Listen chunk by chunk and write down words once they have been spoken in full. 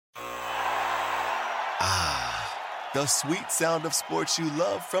The sweet sound of sports you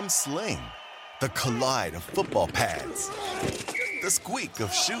love from Sling. The collide of football pads. The squeak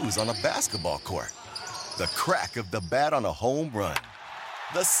of shoes on a basketball court. The crack of the bat on a home run.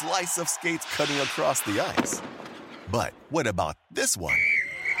 The slice of skates cutting across the ice. But what about this one?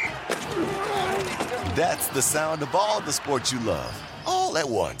 That's the sound of all the sports you love, all at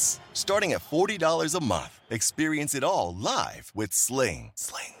once. Starting at $40 a month. Experience it all live with Sling.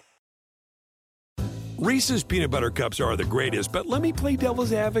 Reese's Peanut Butter Cups are the greatest, but let me play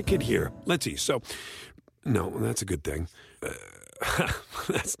devil's advocate here. Let's see. So, no, that's a good thing.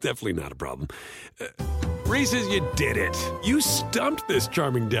 That's definitely not a problem. Reese's, you did it. You stumped this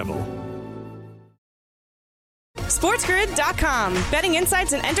charming devil. SportsGrid.com. Betting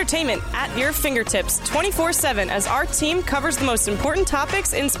insights and entertainment at your fingertips 24/7 as our team covers the most important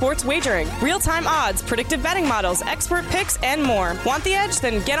topics in sports wagering. Real-time odds, predictive betting models, expert picks, and more. Want the edge?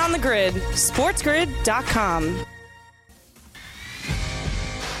 Then get on the grid. SportsGrid.com.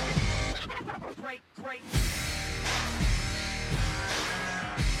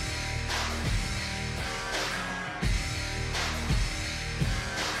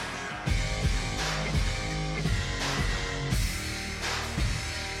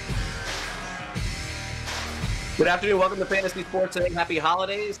 Good afternoon. Welcome to Fantasy Sports Today. Happy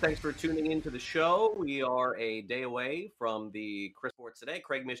holidays. Thanks for tuning in to the show. We are a day away from the Chris Sports Today.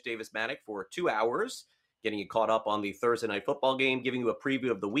 Craig Mish, Davis Maddock for 2 hours, getting you caught up on the Thursday night football game, giving you a preview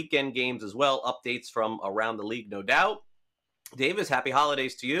of the weekend games as well, updates from around the league, no doubt. Davis, happy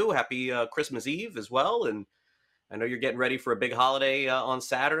holidays to you. Happy Christmas Eve as well. And I know you're getting ready for a big holiday on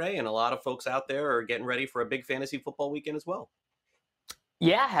Saturday, and a lot of folks out there are getting ready for a big fantasy football weekend as well.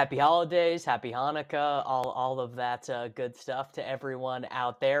 Yeah, happy holidays, happy Hanukkah, all of that good stuff to everyone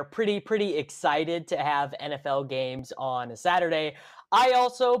out there. Pretty excited to have NFL games on a Saturday. I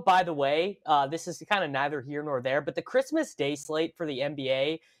also, by the way, this is kind of neither here nor there, but the Christmas Day slate for the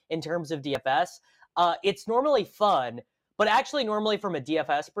NBA in terms of DFS, it's normally fun, but actually normally from a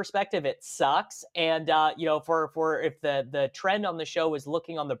DFS perspective, it sucks. And, for if the trend on the show is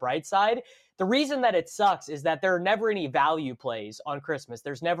looking on the bright side, the reason that it sucks is that there are never any value plays on Christmas.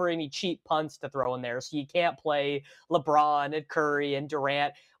 There's never any cheap punts to throw in there. So you can't play LeBron and Curry and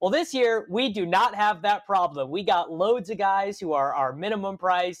Durant. Well, this year we do not have that problem. We got loads of guys who are our minimum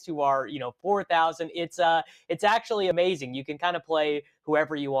priced, who are, 4,000. It's actually amazing. You can kind of play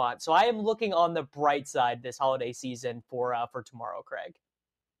whoever you want. So I am looking on the bright side this holiday season for tomorrow, Craig.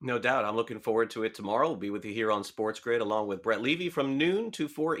 No doubt. I'm looking forward to it tomorrow. We'll be with you here on Sports Grid along with Brett Levy from noon to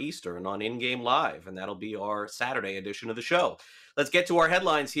 4 Eastern on In Game Live, and that'll be our Saturday edition of the show. Let's get to our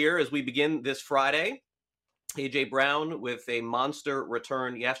headlines here as we begin this Friday. A.J. Brown with a monster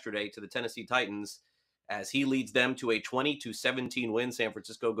return yesterday to the Tennessee Titans as he leads them to a 20-17 win. San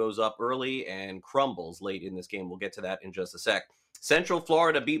Francisco goes up early and crumbles late in this game. We'll get to that in just a sec. Central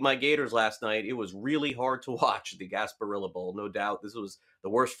Florida beat my Gators last night. It was really hard to watch the Gasparilla Bowl, no doubt. This was the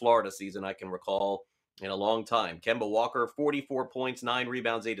worst Florida season I can recall in a long time. Kemba Walker, 44 points, 9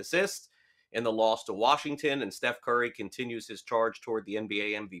 rebounds, 8 assists in the loss to Washington, and Steph Curry continues his charge toward the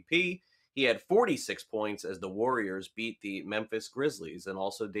NBA MVP. He had 46 points as the Warriors beat the Memphis Grizzlies. And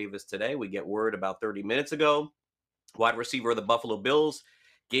also, Davis, today we get word about 30 minutes ago, wide receiver of the Buffalo Bills,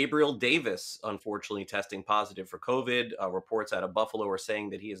 Gabriel Davis, unfortunately testing positive for COVID. Reports out of Buffalo are saying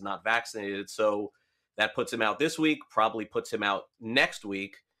that he is not vaccinated. So that puts him out this week, probably puts him out next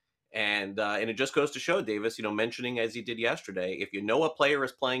week. And it just goes to show, Davis, mentioning as he did yesterday, if you know a player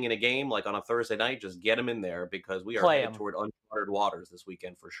is playing in a game like on a Thursday night, just get him in there because we are headed toward uncharted waters this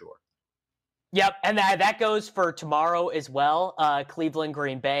weekend for sure. Yep, and that goes for tomorrow as well, Cleveland,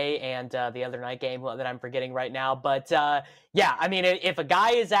 Green Bay, and the other night game that I'm forgetting right now. But, yeah, I mean, if a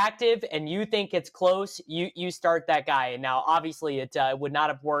guy is active and you think it's close, you start that guy. And now, obviously, it would not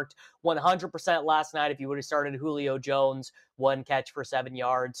have worked 100% last night if you would have started Julio Jones, 1 catch for 7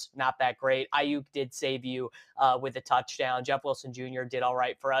 yards. Not that great. Ayuk did save you with a touchdown. Jeff Wilson Jr. did all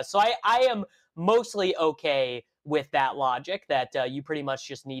right for us. So I am mostly okay with that logic that you pretty much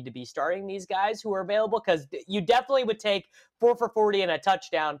just need to be starting these guys who are available, because you definitely would take 4 for 40 and a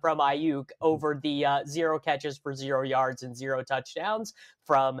touchdown from Ayuk over the 0 catches for 0 yards and 0 touchdowns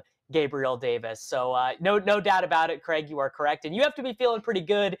from Gabriel Davis. So no doubt about it, Craig, you are correct. And you have to be feeling pretty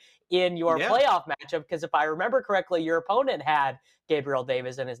good in your playoff matchup, because if I remember correctly, your opponent had Gabriel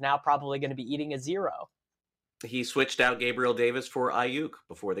Davis and is now probably going to be eating a 0. He switched out Gabriel Davis for Ayuk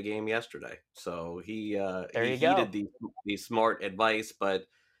before the game yesterday. So he heeded the smart advice. But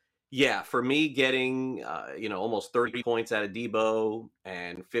yeah, for me getting, almost 30 points out of Debo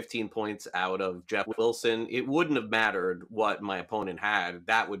and 15 points out of Jeff Wilson, it wouldn't have mattered what my opponent had.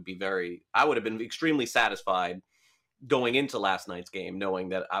 I would have been extremely satisfied going into last night's game, knowing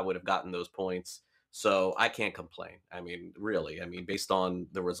that I would have gotten those points. So I can't complain. I mean, really, based on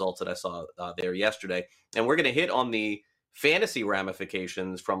the results that I saw there yesterday. And we're going to hit on the fantasy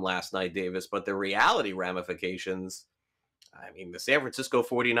ramifications from last night, Davis, but the reality ramifications, the San Francisco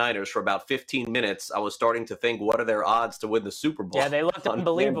 49ers, for about 15 minutes, I was starting to think, what are their odds to win the Super Bowl? Yeah, they looked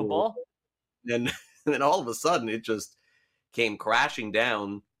unbelievable. And then all of a sudden, it just came crashing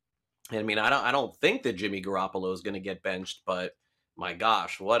down. I don't think that Jimmy Garoppolo is going to get benched, but my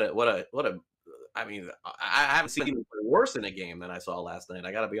gosh, I haven't seen him play worse in a game than I saw last night.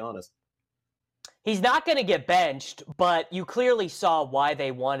 I got to be honest. He's not going to get benched, but you clearly saw why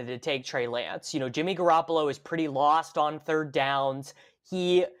they wanted to take Trey Lance. Jimmy Garoppolo is pretty lost on third downs.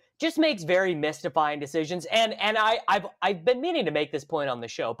 He just makes very mystifying decisions. And I've been meaning to make this point on the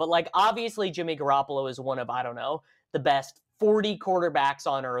show, but obviously Jimmy Garoppolo is one of, the best 40 quarterbacks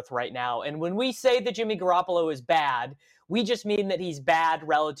on earth right now. And when we say that Jimmy Garoppolo is bad, we just mean that he's bad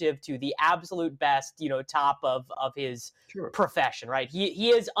relative to the absolute best, top of his profession, right? He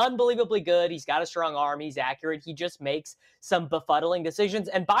is unbelievably good. He's got a strong arm. He's accurate. He just makes some befuddling decisions.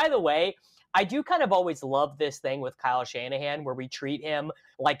 And by the way, I do kind of always love this thing with Kyle Shanahan where we treat him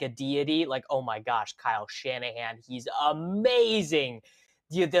like a deity, like, oh my gosh, Kyle Shanahan, he's amazing.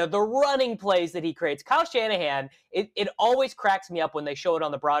 The running plays that he creates. Kyle Shanahan, it always cracks me up when they show it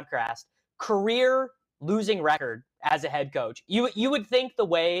on the broadcast. Career losing record as a head coach. You would think the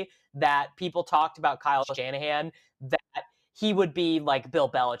way that people talked about Kyle Shanahan that he would be like Bill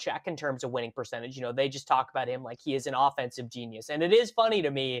Belichick in terms of winning percentage. They just talk about him like he is an offensive genius. And it is funny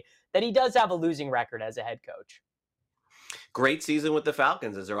to me that he does have a losing record as a head coach. Great season with the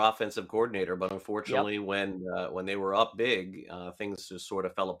Falcons as their offensive coordinator, but unfortunately when they were up big, things just sort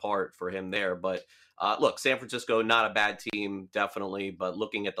of fell apart for him there. But look, San Francisco, not a bad team, definitely. But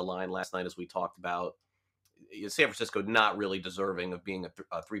looking at the line last night, as we talked about, San Francisco not really deserving of being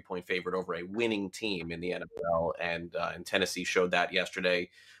a 3-point favorite over a winning team in the NFL, and Tennessee showed that yesterday.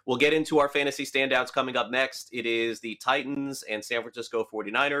 We'll get into our fantasy standouts coming up next. It is the Titans and San Francisco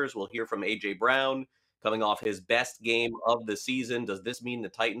 49ers. We'll hear from A.J. Brown coming off his best game of the season. Does this mean the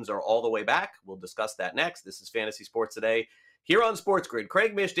Titans are all the way back? We'll discuss that next. This is Fantasy Sports Today here on Sports Grid.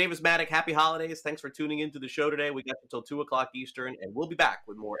 Craig Mish, Davis Maddock, happy holidays. Thanks for tuning into the show today. We got until 2 o'clock Eastern, and we'll be back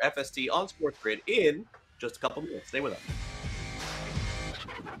with more FST on Sports Grid in just a couple minutes. Stay with us.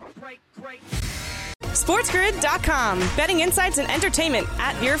 SportsGrid.com. Betting insights and entertainment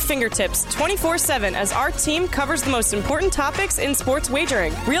at your fingertips 24/7 as our team covers the most important topics in sports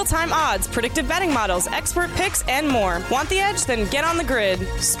wagering. Real-time odds, predictive betting models, expert picks, and more. Want the edge? Then get on the grid.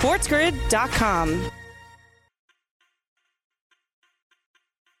 SportsGrid.com.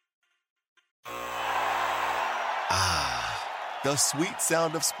 The sweet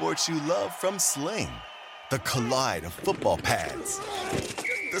sound of sports you love from Sling. The collide of football pads.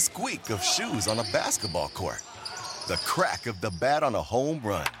 The squeak of shoes on a basketball court. The crack of the bat on a home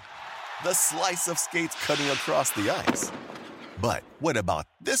run. The slice of skates cutting across the ice. But what about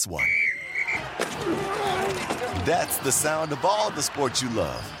this one? That's the sound of all the sports you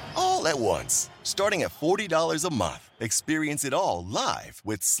love, all at once. Starting at $40 a month. Experience it all live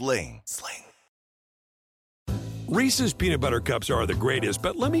with Sling. Reese's Peanut Butter Cups are the greatest,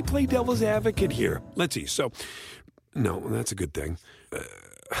 but let me play devil's advocate here. Let's see. So, no, that's a good thing.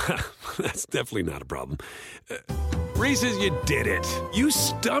 That's definitely not a problem. Reese's, you did it. You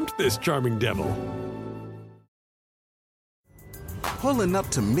stumped this charming devil. Pulling up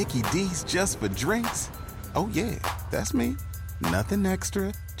to Mickey D's just for drinks? Oh yeah, that's me. Nothing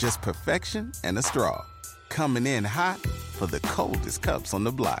extra, just perfection and a straw. Coming in hot for the coldest cups on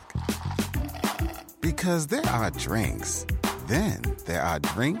the block. Because there are drinks. Then there are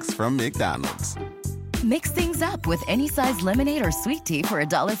drinks from McDonald's. Mix things up with any size lemonade or sweet tea for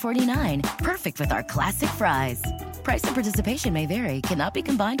 $1.49. Perfect with our classic fries. Price and participation may vary. Cannot be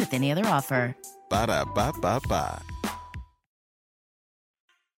combined with any other offer. Ba-da-ba-ba-ba.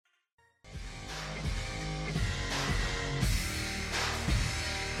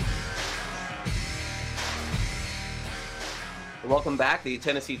 Welcome back. The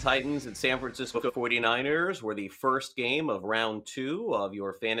Tennessee Titans and San Francisco 49ers were the first game of round 2 of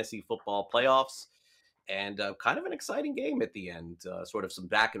your fantasy football playoffs. And kind of an exciting game at the end. Sort of some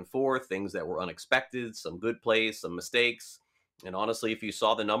back and forth, things that were unexpected, some good plays, some mistakes. And honestly, if you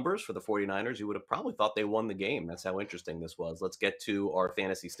saw the numbers for the 49ers, you would have probably thought they won the game. That's how interesting this was. Let's get to our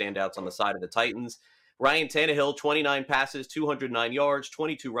fantasy standouts on the side of the Titans. Ryan Tannehill, 29 passes, 209 yards,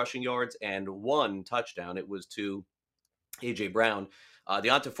 22 rushing yards, and 1 touchdown. It was to A.J. Brown.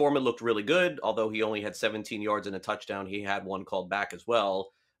 Deonta Foreman looked really good, although he only had 17 yards and a touchdown. He had 1 called back as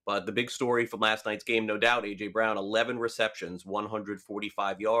well. But the big story from last night's game, no doubt, A.J. Brown, 11 receptions,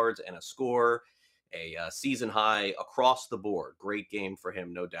 145 yards, and a score, a season high across the board. Great game for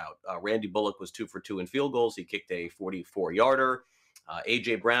him, no doubt. Randy Bullock was 2 for 2 in field goals. He kicked a 44-yarder.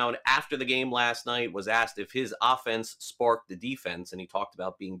 A.J. Brown, after the game last night, was asked if his offense sparked the defense, and he talked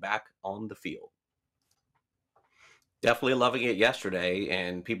about being back on the field. Definitely loving it yesterday,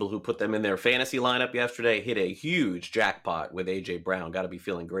 and people who put them in their fantasy lineup yesterday hit a huge jackpot with A.J. Brown. Got to be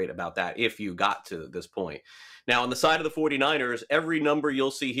feeling great about that if you got to this point. Now, on the side of the 49ers, every number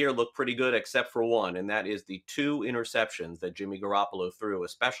you'll see here look pretty good except for one, and that is the 2 interceptions that Jimmy Garoppolo threw,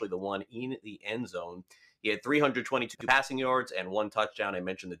 especially the one in the end zone. He had 322 passing yards and 1 touchdown. I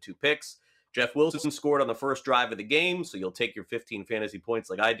mentioned the 2 picks. Jeff Wilson scored on the first drive of the game, so you'll take your 15 fantasy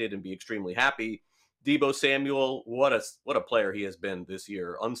points like I did and be extremely happy. Deebo Samuel, what a player he has been this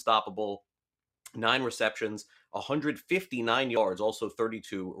year. Unstoppable. 9 receptions, 159 yards, also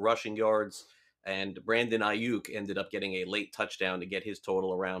 32 rushing yards. And Brandon Ayuk ended up getting a late touchdown to get his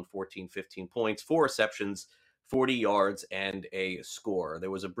total around 14, 15 points, 4 receptions, 40 yards, and a score. There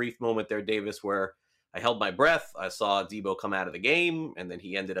was a brief moment there, Davis, where I held my breath. I saw Deebo come out of the game, and then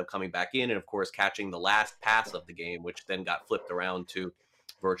he ended up coming back in and, of course, catching the last pass of the game, which then got flipped around to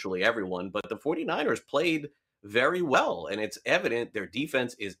virtually everyone. But the 49ers played very well, and it's evident their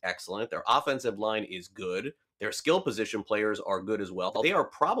defense is excellent. Their offensive line is good. Their skill position players are good as well. They are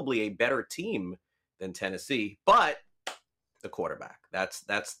probably a better team than Tennessee, but the quarterback, that's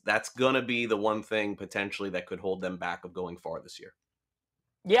going to be the one thing potentially that could hold them back of going far this year.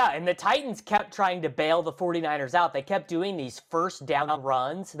 Yeah, and the Titans kept trying to bail the 49ers out. They kept doing these first down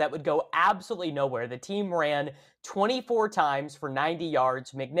runs that would go absolutely nowhere. The team ran 24 times for 90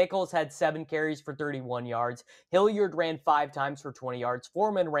 yards. McNichols had 7 carries for 31 yards. Hilliard ran 5 times for 20 yards.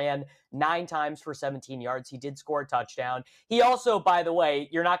 Foreman ran 9 times for 17 yards. He did score a touchdown. He also, by the way,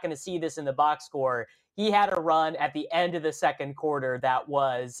 you're not going to see this in the box score, he had a run at the end of the second quarter that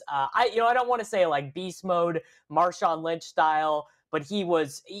was, I don't want to say like beast mode, Marshawn Lynch style, but he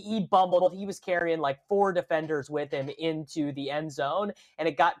bumbled. He was carrying like 4 defenders with him into the end zone, and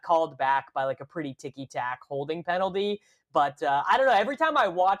it got called back by like a pretty ticky-tack holding penalty. But I don't know. Every time I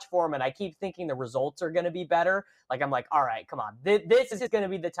watch Foreman, I keep thinking the results are going to be better. Like, I'm like, all right, come on. This is going to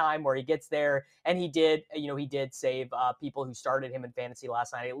be the time where he gets there. And he did save people who started him in fantasy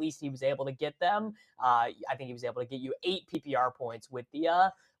last night. At least he was able to get them. I think he was able to get you 8 PPR points with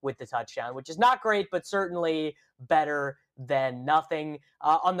the touchdown, which is not great, but certainly better than nothing.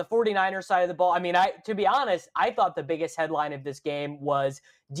 On the 49ers side of the ball, I mean, to be honest, I thought the biggest headline of this game was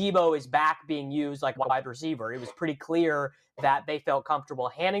Deebo is back being used like wide receiver. It was pretty clear that they felt comfortable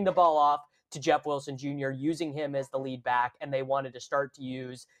handing the ball off to Jeff Wilson Jr., using him as the lead back, and they wanted to start to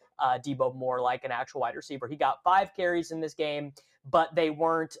use Deebo more like an actual wide receiver. He got 5 carries in this game, but they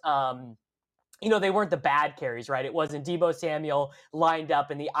weren't they weren't the bad carries, right? It wasn't Deebo Samuel lined up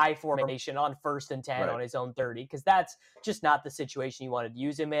in the I formation on 1st and 10 on his own 30, because that's just not the situation you wanted to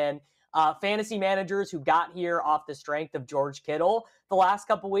use him in. Fantasy managers who got here off the strength of George Kittle the last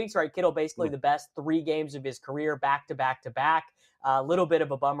couple weeks, right? Kittle basically the best 3 games of his career, back to back to back. A little bit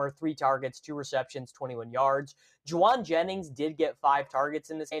of a bummer, 3 targets, 2 receptions, 21 yards. Juwan Jennings did get 5 targets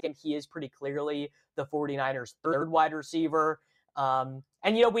in this game. He is pretty clearly the 49ers' 3rd wide receiver. And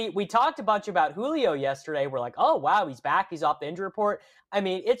we talked a bunch about Julio yesterday. We're like, oh wow, he's back. He's off the injury report. I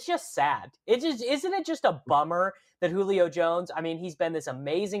mean, it's just sad. Isn't it just a bummer that Julio Jones, I mean, he's been this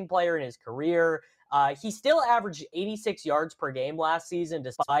amazing player in his career. He still averaged 86 yards per game last season,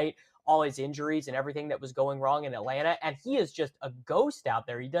 despite all his injuries and everything that was going wrong in Atlanta. And he is just a ghost out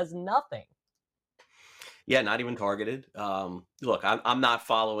there. He does nothing. Yeah, not even targeted. Look, I'm not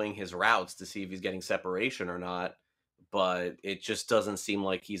following his routes to see if he's getting separation or not, but it just doesn't seem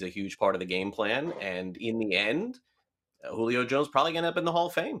like he's a huge part of the game plan. And in the end, Julio Jones probably going to end up in the Hall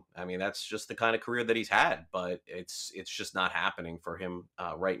of Fame. I mean, that's just the kind of career that he's had, but it's just not happening for him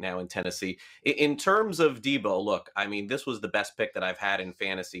right now in Tennessee. In terms of Deebo, look, I mean, this was the best pick that I've had in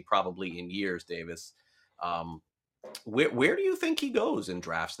fantasy probably in years, Davis. Where do you think he goes in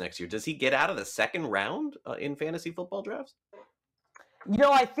drafts next year? Does he get out of the 2nd round in fantasy football drafts?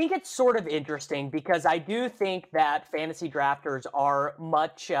 I think it's sort of interesting because I do think that fantasy drafters are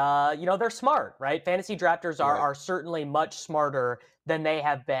much, they're smart, right? Fantasy drafters are certainly much smarter than they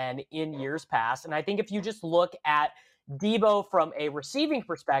have been in years past. And I think if you just look at Deebo from a receiving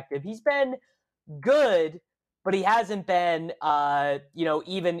perspective, he's been good, but he hasn't been,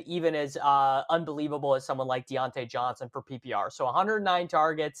 even as unbelievable as someone like Deontay Johnson for PPR. So 109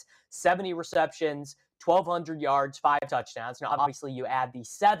 targets, 70 receptions, 1,200 yards, 5 touchdowns. Now, obviously, you add the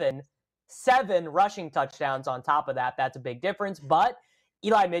seven rushing touchdowns on top of that. That's a big difference. But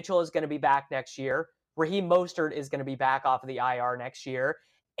Eli Mitchell is going to be back next year. Raheem Mostert is going to be back off of the IR next year.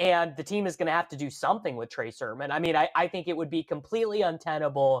 And the team is going to have to do something with Trey Sermon. I mean, I think it would be completely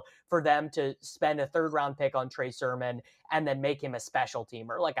untenable for them to spend a third-round pick on Trey Sermon and then make him a special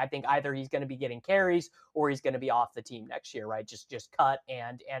teamer. Like, I think either he's going to be getting carries or he's going to be off the team next year, right? Just cut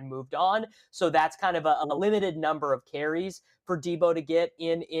and moved on. So that's kind of a limited number of carries for Debo to get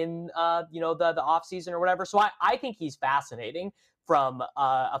in the offseason or whatever. So I think he's fascinating from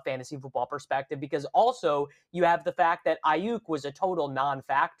a fantasy football perspective, because also you have the fact that Ayuk was a total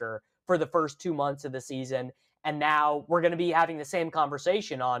non-factor for the first 2 months of the season. And now we're going to be having the same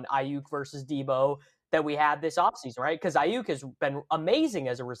conversation on Ayuk versus Debo that we had this offseason, right? Because Ayuk has been amazing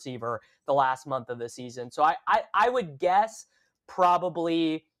as a receiver the last month of the season. So I would guess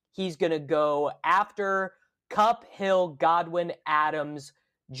probably he's going to go after Kupp, Hill, Godwin, Adams,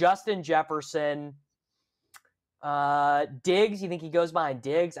 Justin Jefferson, Diggs. You think he goes behind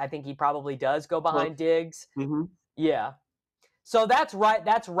Diggs? I think he probably does go behind Diggs. Mm-hmm. Yeah. So that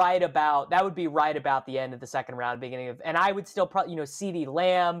would be right about the end of the second round, beginning of, and I would still probably, CeeDee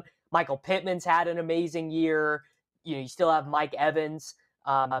Lamb, Michael Pittman's had an amazing year. You still have Mike Evans,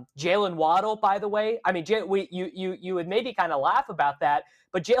 Jalen Waddle, by the way. I mean, you would maybe kind of laugh about that,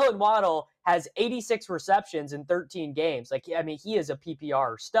 but Jalen Waddle has 86 receptions in 13 games. Like, I mean, he is a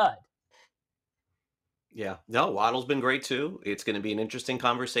PPR stud. Yeah, no, Waddle's been great too. It's going to be an interesting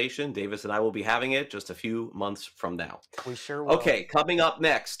conversation. Davis and I will be having it just a few months from now. We sure will. Okay, coming up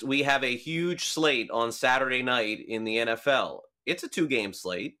next, we have a huge slate on Saturday night in the NFL. It's a 2-game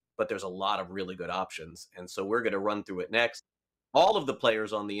slate, but there's a lot of really good options. And so we're going to run through it next. All of the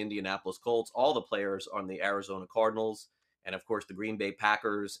players on the Indianapolis Colts, all the players on the Arizona Cardinals, and of course the Green Bay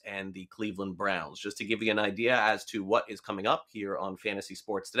Packers and the Cleveland Browns. Just to give you an idea as to what is coming up here on Fantasy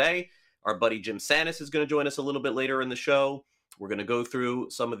Sports Today, our buddy Jim Sannes is going to join us a little bit later in the show. We're going to go through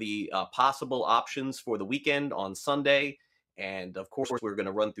some of the possible options for the weekend on Sunday. And of course, we're going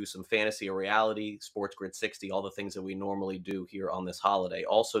to run through some fantasy or reality, Sports Grid 60, all the things that we normally do here on this holiday.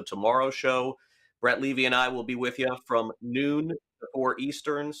 Also, tomorrow's show, Brett Levy and I will be with you from noon to 4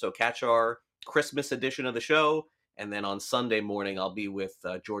 Eastern. So catch our Christmas edition of the show. And then on Sunday morning, I'll be with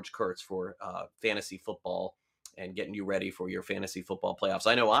George Kurtz for fantasy football and getting you ready for your fantasy football playoffs.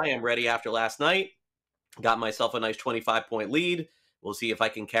 I know I am ready after last night. Got myself a nice 25-point lead. We'll see if I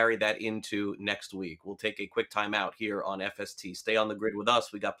can carry that into next week. We'll take a quick timeout here on FST. Stay on the grid with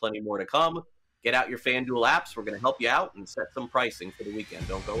us. We got plenty more to come. Get out your FanDuel apps. We're going to help you out and set some pricing for the weekend.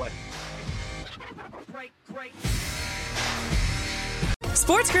 Don't go away. Great.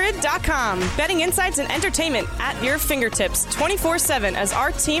 SportsGrid.com. Betting insights and entertainment at your fingertips 24/7 as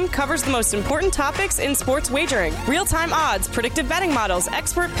our team covers the most important topics in sports wagering. Real-time odds, predictive betting models,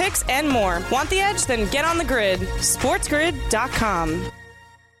 expert picks, and more. Want the edge? Then get on the grid. SportsGrid.com.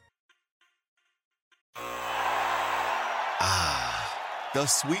 The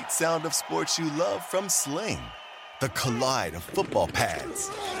sweet sound of sports you love from Sling. The collide of football pads.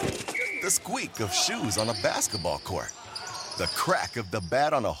 The squeak of shoes on a basketball court. The crack of the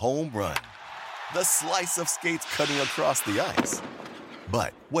bat on a home run. The slice of skates cutting across the ice.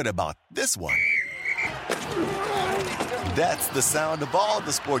 But what about this one? That's the sound of all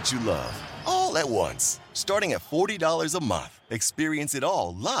the sports you love, all at once. Starting at $40 a month. Experience it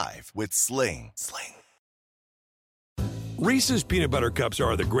all live with Sling. Reese's Peanut Butter Cups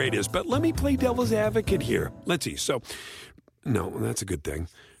are the greatest, but let me play devil's advocate here. Let's see. So, no, that's a good thing.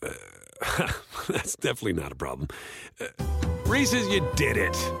 That's definitely not a problem. Reese's, you did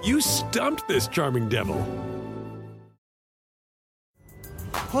it. You stumped this charming devil.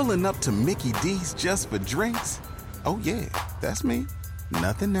 Pulling up to Mickey D's just for drinks? Oh yeah, that's me.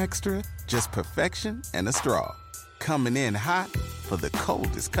 Nothing extra, just perfection and a straw. Coming in hot for the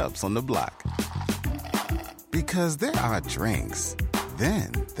coldest cups on the block. Because there are drinks.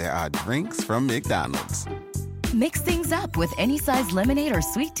 Then there are drinks from McDonald's. Mix things up with any size lemonade or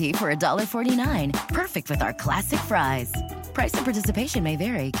sweet tea for $1.49. Perfect with our classic fries. Price and participation may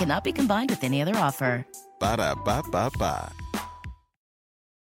vary. Cannot be combined with any other offer. Ba-da-ba-ba-ba.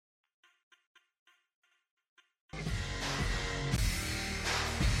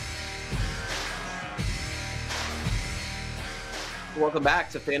 Welcome back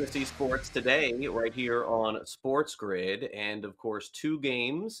to Fantasy Sports Today, right here on Sports Grid. And of course, 2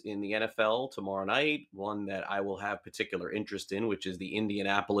 games in the NFL tomorrow night. One that I will have particular interest in, which is the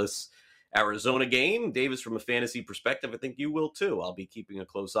Indianapolis-Arizona game. Davis, from a fantasy perspective, I think you will too. I'll be keeping a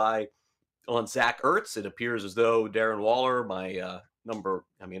close eye on Zach Ertz. It appears as though Darren Waller, my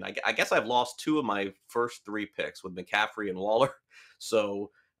I guess I've lost 2 of my first 3 picks with McCaffrey and Waller.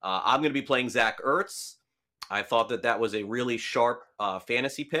 So I'm going to be playing Zach Ertz. I thought that was a really sharp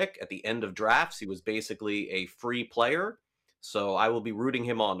fantasy pick at the end of drafts. He was basically a free player. So I will be rooting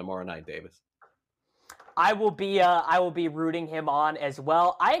him on tomorrow night, Davis. I will be rooting him on as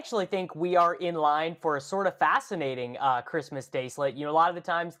well. I actually think we are in line for a sort of fascinating Christmas Day slate. You know, a lot of the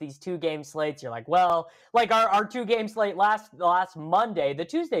times these 2-game slates, you're like, well, like our 2-game slate last Monday, the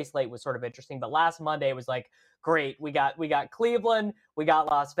Tuesday slate was sort of interesting, but last Monday was like, great. We got Cleveland, we got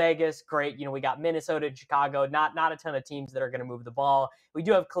Las Vegas, great. You know, we got Minnesota and Chicago, not a ton of teams that are going to move the ball. We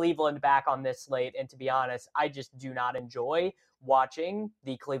do have Cleveland back on this slate, and to be honest, I just do not enjoy watching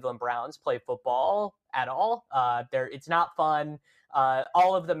the Cleveland Browns play football at all. It's not fun.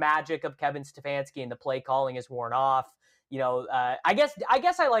 All of the magic of Kevin Stefanski and the play calling is worn off. You know, I guess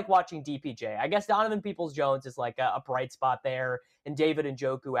I like watching DPJ. I guess Donovan Peoples-Jones is like a bright spot there, and David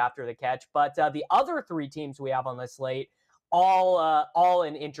Njoku after the catch. But the other 3 teams we have on this slate, all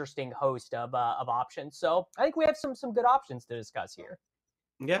an interesting host of options. So I think we have some good options to discuss here.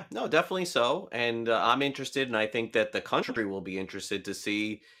 Yeah, no, definitely so. And I'm interested, and I think that the country will be interested to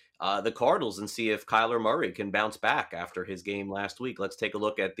see the Cardinals and see if Kyler Murray can bounce back after his game last week. Let's take a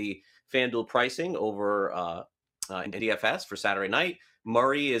look at the FanDuel pricing over in DFS for Saturday night.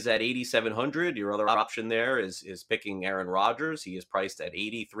 Murray is at 8,700. Your other option there is picking Aaron Rodgers. He is priced at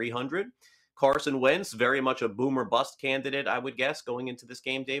 8,300. Carson Wentz, very much a boomer bust candidate, I would guess, going into this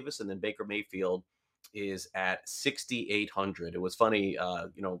game, Davis. And then Baker Mayfield is at 6,800. It was funny,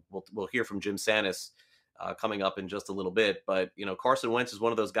 we'll hear from Jim Sannes coming up in just a little bit, but Carson Wentz is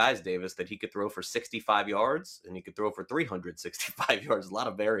one of those guys, Davis, that he could throw for 65 yards and he could throw for 365 yards. A lot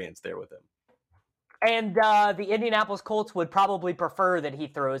of variance there with him. And the Indianapolis Colts would probably prefer that he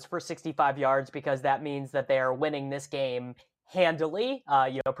throws for 65 yards because that means that they are winning this game handily.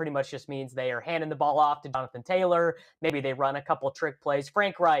 Pretty much just means they are handing the ball off to Jonathan Taylor. Maybe they run a couple trick plays.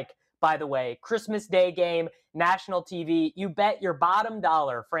 Frank Reich, by the way, Christmas Day game, national TV. You bet your bottom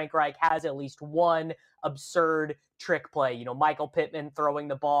dollar Frank Reich has at least one absurd trick play. Michael Pittman throwing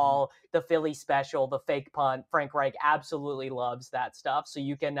the ball, the Philly special, the fake punt. Frank Reich absolutely loves that stuff. So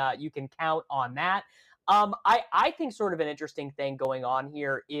you can count on that. I think sort of an interesting thing going on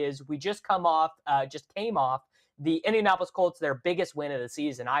here is we just came off the Indianapolis Colts, their biggest win of the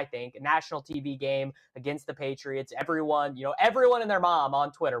season, I think, a national TV game against the Patriots. Everyone and their mom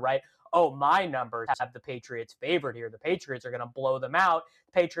on Twitter, right? Oh, my numbers have the Patriots favored here. The Patriots are going to blow them out.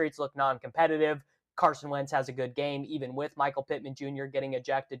 The Patriots look non-competitive. Carson Wentz has a good game, even with Michael Pittman Jr. getting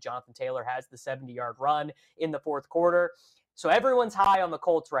ejected. Jonathan Taylor has the 70-yard run in the fourth quarter. So everyone's high on the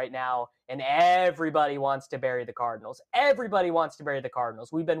Colts right now, and everybody wants to bury the Cardinals. Everybody wants to bury the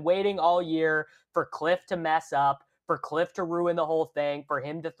Cardinals. We've been waiting all year for Cliff to mess up, for Cliff to ruin the whole thing, for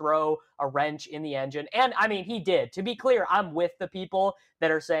him to throw a wrench in the engine. And, I mean, he did. To be clear, I'm with the people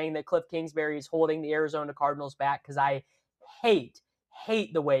that are saying that Cliff Kingsbury is holding the Arizona Cardinals back because I hate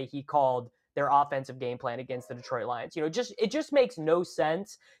the way he called their offensive game plan against the Detroit Lions. It just makes no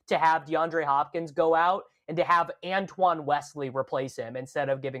sense to have DeAndre Hopkins go out and to have Antoine Wesley replace him instead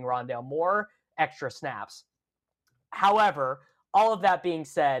of giving Rondale Moore extra snaps. However, all of that being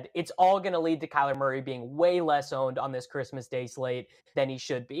said, it's all going to lead to Kyler Murray being way less owned on this Christmas Day slate than he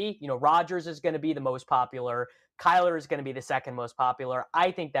should be. Rodgers is going to be the most popular. Kyler is going to be the second most popular.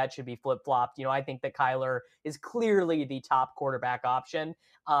 I think that should be flip-flopped. I think that Kyler is clearly the top quarterback option.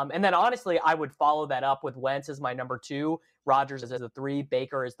 And then honestly, I would follow that up with Wentz as my number 2, Rodgers as the 3,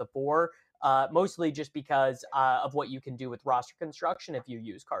 Baker as the 4, mostly just because of what you can do with roster construction if you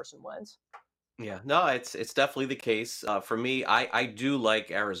use Carson Wentz. Yeah, no, it's definitely the case. For me, I do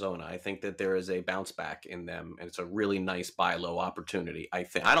like Arizona. I think that there is a bounce back in them, and it's a really nice buy low opportunity. I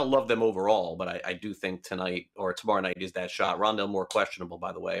don't love them overall, but I do think tonight or tomorrow night is that shot. Rondale Moore questionable,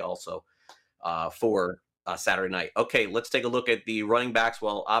 by the way, also for Saturday night. Okay, let's take a look at the running backs.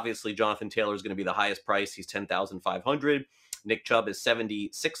 Well, obviously Jonathan Taylor is going to be the highest price. He's 10,500. Nick Chubb is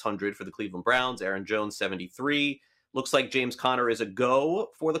 7,600 for the Cleveland Browns. Aaron Jones 73. Looks like James Conner is a go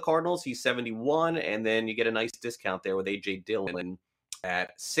for the Cardinals. He's 71, and then you get a nice discount there with A.J. Dillon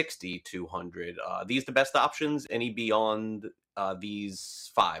at 6,200. These the best options? Any beyond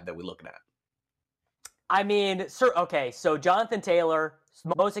these 5 that we're looking at? I mean, so Jonathan Taylor,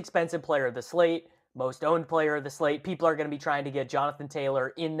 most expensive player of the slate, most owned player of the slate. People are going to be trying to get Jonathan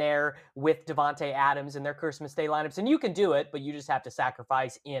Taylor in there with Devontae Adams in their Christmas Day lineups. And you can do it, but you just have to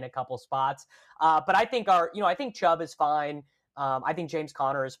sacrifice in a couple spots. But I think I think Chubb is fine. I think James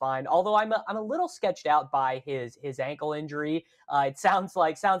Conner is fine, although I'm a little sketched out by his ankle injury. It sounds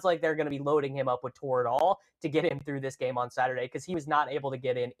like they're going to be loading him up with Toradol to get him through this game on Saturday, because he was not able to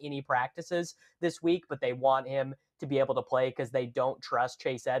get in any practices this week, but they want him to be able to play because they don't trust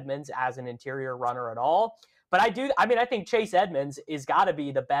Chase Edmonds as an interior runner at all. But I think Chase Edmonds is got to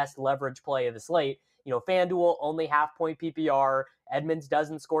be the best leverage play of the slate. FanDuel only half-point PPR. Edmonds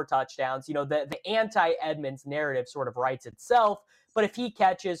doesn't score touchdowns. The anti-Edmonds narrative sort of writes itself. But if he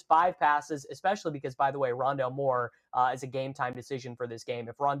catches 5 passes, especially because, by the way, Rondale Moore is a game-time decision for this game.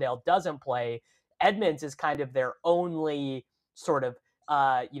 If Rondale doesn't play, Edmonds is kind of their only sort of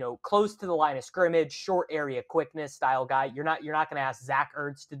close to the line of scrimmage, short area quickness style guy. You're not going to ask Zach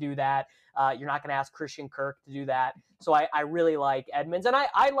Ertz to do that. You're not going to ask Christian Kirk to do that. So I really like Edmonds, and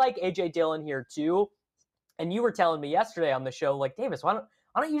I like AJ Dillon here too. And you were telling me yesterday on the show, like, Davis, why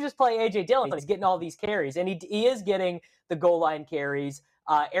don't you just play AJ Dillon? He's getting all these carries, and he is getting the goal line carries.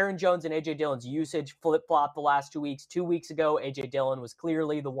 Aaron Jones and AJ Dillon's usage flip-flopped the last 2 weeks. 2 weeks ago, AJ Dillon was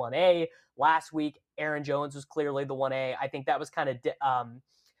clearly the 1A. Last week, Aaron Jones was clearly the 1A. I think that was kind of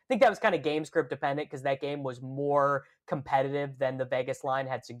game script dependent, because that game was more competitive than the Vegas line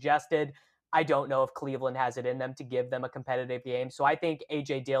had suggested. I don't know if Cleveland has it in them to give them a competitive game. So I think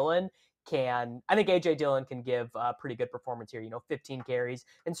AJ Dillon can give a pretty good performance here, 15 carries,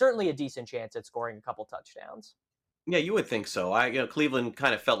 and certainly a decent chance at scoring a couple touchdowns. Yeah, you would think so. Cleveland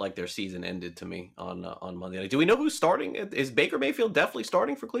kind of felt like their season ended to me on Monday night. Do we know who's starting? Is Baker Mayfield definitely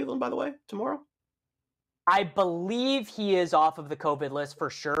starting for Cleveland, by the way, tomorrow? I believe he is off of the COVID list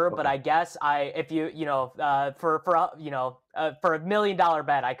for sure, okay. But I guess for $1 million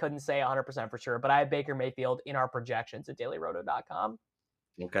bet, I couldn't say 100% for sure, but I have Baker Mayfield in our projections at dailyroto.com.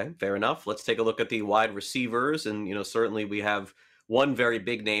 Okay, fair enough. Let's take a look at the wide receivers, and certainly we have one very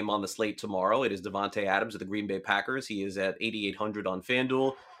big name on the slate tomorrow. It is Davante Adams of the Green Bay Packers. He is at 8,800 on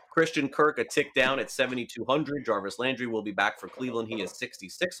FanDuel. Christian Kirk a tick down at 7,200. Jarvis Landry will be back for Cleveland. He is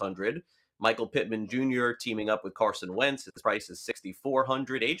 6,600. Michael Pittman Jr. teaming up with Carson Wentz. His price is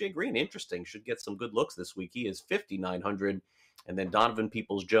 6,400. AJ Green, interesting, should get some good looks this week. He is 5,900. And then Donovan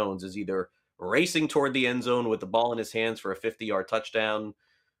Peoples-Jones is either racing toward the end zone with the ball in his hands for a 50-yard touchdown,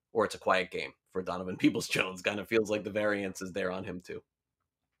 or it's a quiet game for Donovan Peoples-Jones. Kind of feels like the variance is there on him too.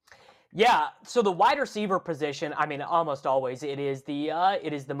 Yeah, so the wide receiver position, almost always it is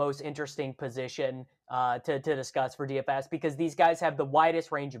the most interesting position to discuss for DFS, because these guys have the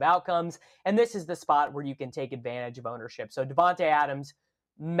widest range of outcomes, and this is the spot where you can take advantage of ownership. So Davante Adams,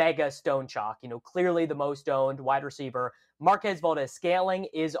 mega stone chalk, clearly the most owned wide receiver. Marquez Valdes-Scantling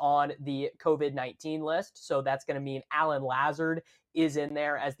is on the COVID-19 list, so that's going to mean Alan Lazard is in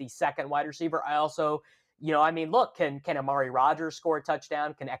there as the second wide receiver. I also, look, can Amari Rodgers score a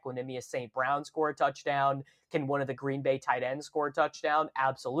touchdown? Can Equanimeous St. Brown score a touchdown? Can one of the Green Bay tight ends score a touchdown?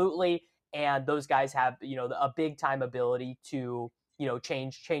 Absolutely. And those guys have, a big time ability to,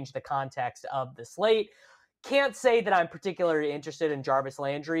 change the context of the slate. Can't say that I'm particularly interested in Jarvis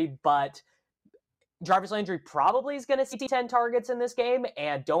Landry, but Jarvis Landry probably is going to see 10 targets in this game,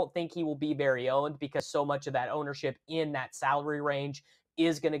 and don't think he will be very owned, because so much of that ownership in that salary range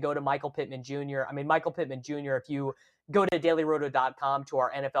is going to go to Michael Pittman Jr. Michael Pittman Jr., if you go to dailyroto.com to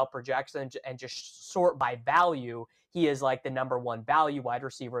our NFL projections and just sort by value, he is like the number one value wide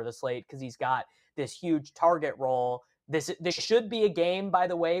receiver of the slate, because he's got this huge target role. This should be a game, by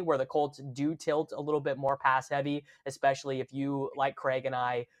the way, where the Colts do tilt a little bit more pass heavy, especially if you, like Craig and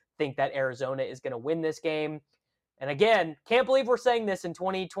I, think that Arizona is going to win this game. And again, can't believe we're saying this in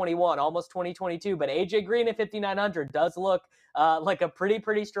 2021, almost 2022, but AJ Green at 5,900 does look like a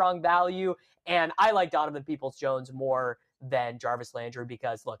pretty strong value. And I like Donovan Peoples-Jones more than Jarvis Landry,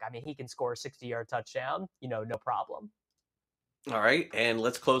 because look, he can score a 60-yard touchdown, no problem. All right, and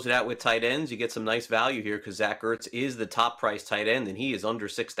let's close it out with tight ends. You get some nice value here, because Zach Ertz is the top price tight end, and he is under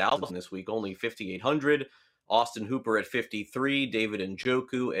 6,000 this week, only 5,800. Austin Hooper at 53, David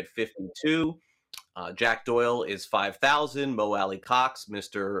Njoku at 52. Jack Doyle is 5,000. Mo Alley Cox,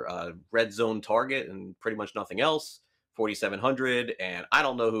 Mr. Red Zone target, and pretty much nothing else, 4,700. And I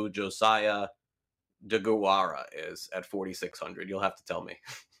don't know who Josiah DeGuara is at 4,600. You'll have to tell me.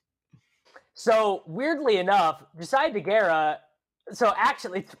 So weirdly enough, Josiah DeGuara. So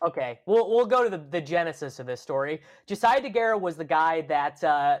actually, okay, we'll go to the genesis of this story. Josiah DeGuara was the guy that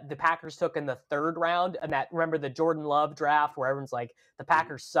the Packers took in the third round, and that, remember the Jordan Love draft where everyone's like, the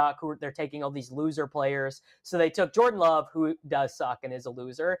Packers suck, they're taking all these loser players. So they took Jordan Love, who does suck and is a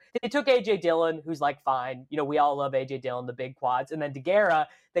loser. They took AJ Dillon, who's like fine. We all love AJ Dillon, the big quads. And then DeGuara,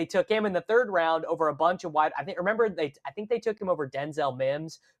 they took him in the third round over a bunch of wide. I think they took him over Denzel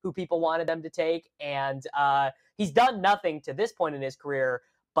Mims, who people wanted them to take, and he's done nothing to this point in his career,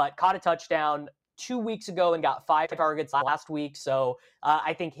 but caught a touchdown 2 weeks ago and got 5 targets last week. So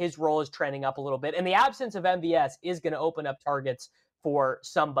I think his role is trending up a little bit. And the absence of MVS is going to open up targets for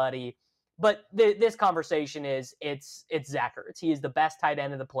somebody. But this conversation it's Zach Ertz. He is the best tight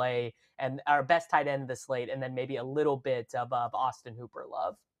end of the play and our best tight end of the slate, and then maybe a little bit above Austin Hooper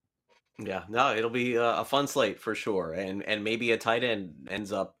Love. Yeah, no, it'll be a fun slate for sure. And maybe a tight end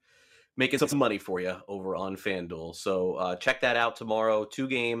ends up making some money for you over on FanDuel. So check that out tomorrow. 2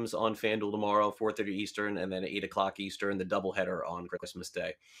 games on FanDuel tomorrow, 4:30 Eastern, and then 8 o'clock Eastern, the doubleheader on Christmas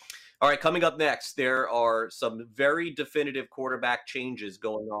Day. All right, coming up next, there are some very definitive quarterback changes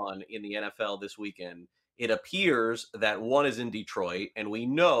going on in the NFL this weekend. It appears that one is in Detroit, and we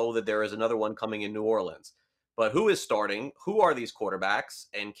know that there is another one coming in New Orleans. But who is starting? Who are these quarterbacks?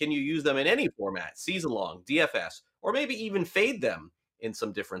 And can you use them in any format, season-long, DFS, or maybe even fade them in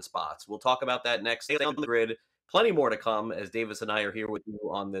some different spots? We'll talk about that next. Stay on the grid. Plenty more to come as Davis and I are here with you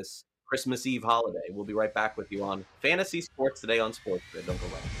on this Christmas Eve holiday. We'll be right back with you on Fantasy Sports Today on Sports Grid. Don't go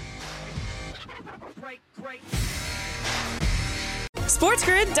away.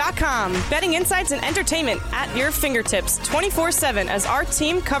 SportsGrid.com. Betting insights and entertainment at your fingertips 24/7 as our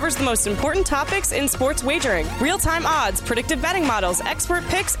team covers the most important topics in sports wagering. Real-time odds, predictive betting models, expert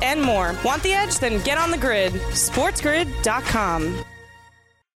picks, and more. Want the edge? Then get on the grid. SportsGrid.com.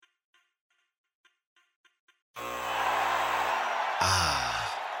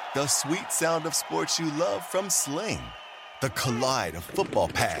 The sweet sound of sports you love from Sling. The collide of football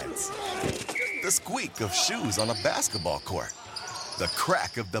pads. The squeak of shoes on a basketball court. The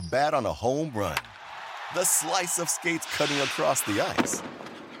crack of the bat on a home run. The slice of skates cutting across the ice.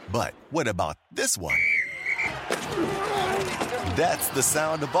 But what about this one? That's the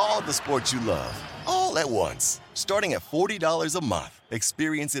sound of all the sports you love, all at once. Starting at $40 a month.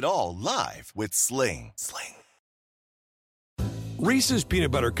 Experience it all live with Sling. Reese's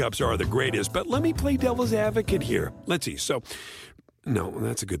Peanut Butter Cups are the greatest, but let me play devil's advocate here. Let's see. So, no,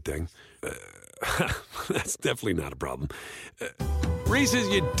 that's a good thing. That's definitely not a problem. Reese's,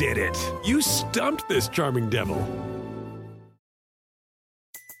 you did it. You stumped this charming devil.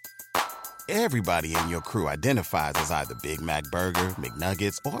 Everybody in your crew identifies as either Big Mac Burger,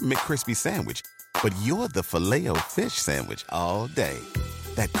 McNuggets, or McCrispy Sandwich. But you're the Filet-O-Fish Sandwich all day.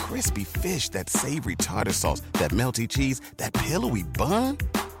 That crispy fish, that savory tartar sauce, that melty cheese, that pillowy bun.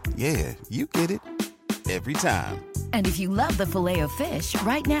 Yeah, you get it. Every time. And if you love the Filet-O-Fish,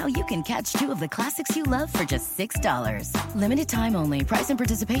 right now you can catch 2 of the classics you love for just $6. Limited time only. Price and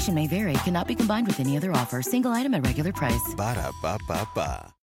participation may vary. Cannot be combined with any other offer. Single item at regular price.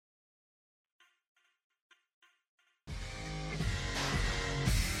 Ba-da-ba-ba-ba.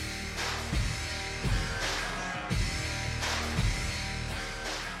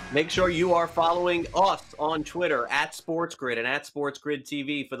 Make sure you are following us on Twitter at SportsGrid and at SportsGrid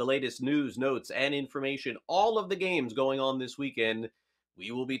TV for the latest news, notes, and information. All of the games going on this weekend,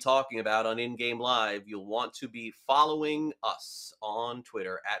 we will be talking about on In Game Live. You'll want to be following us on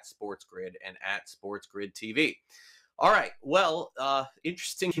Twitter at SportsGrid and at SportsGrid TV. All right. Well,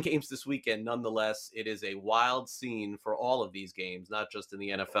 interesting games this weekend. Nonetheless, it is a wild scene for all of these games, not just in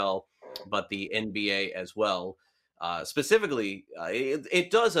the NFL, but the NBA as well. Specifically,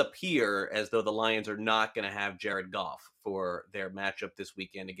 it does appear as though the Lions are not going to have Jared Goff for their matchup this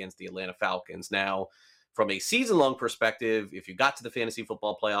weekend against the Atlanta Falcons. Now, from a season-long perspective, if you got to the fantasy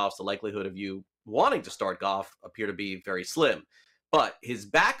football playoffs, the likelihood of you wanting to start Goff appear to be very slim. But his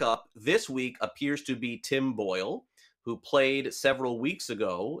backup this week appears to be Tim Boyle, who played several weeks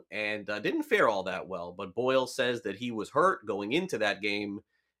ago and didn't fare all that well. But Boyle says that he was hurt going into that game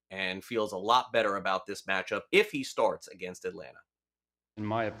and feels a lot better about this matchup if he starts against Atlanta. In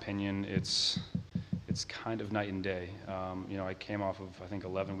my opinion, it's kind of night and day. I came off of, I think,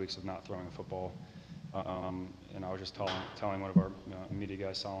 11 weeks of not throwing a football. And I was just telling one of our media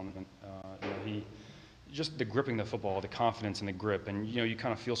guys, Solomon, just the gripping the football, the confidence in the grip, and you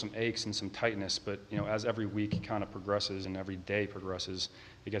kind of feel some aches and some tightness, but as every week kind of progresses and every day progresses,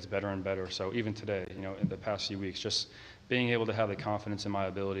 it gets better and better. So even today, in the past few weeks, just being able to have the confidence in my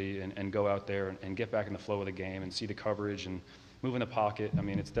ability and go out there and get back in the flow of the game and see the coverage and move in the pocket. I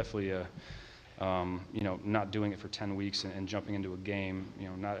mean, it's definitely not doing it for 10 weeks and jumping into a game,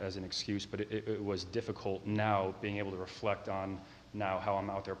 not as an excuse, but it was difficult now being able to reflect on now how I'm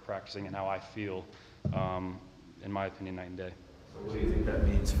out there practicing and how I feel, in my opinion, night and day. What do you think that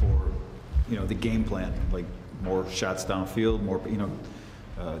means for, the game plan? Like more shots downfield, more,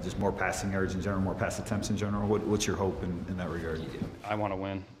 just more passing yards in general, more pass attempts in general? What's your hope in that regard? I want to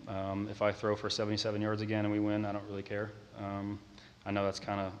win. If I throw for 77 yards again and we win, I don't really care. I know that's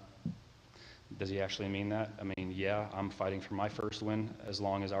kind of Does he actually mean that? I mean, yeah, I'm fighting for my first win as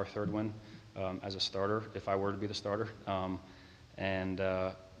long as our third win as a starter, if I were to be the starter.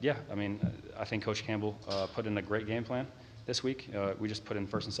 Yeah, I mean, I think Coach Campbell put in a great game plan this week. We just put in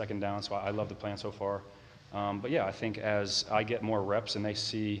first and second down, so I love the plan so far. But yeah, I think as I get more reps and they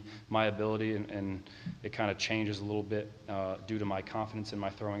see my ability and it kind of changes a little bit due to my confidence in my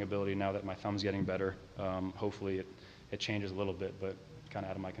throwing ability now that my thumb's getting better. Hopefully it changes a little bit, but kind of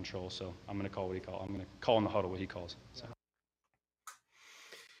out of my control. So I'm going to call what he calls. I'm going to call in the huddle what he calls. So.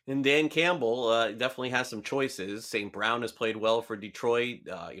 And Dan Campbell definitely has some choices. St. Brown has played well for Detroit.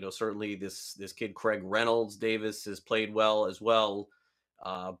 Certainly this kid Craig Reynolds Davis has played well as well.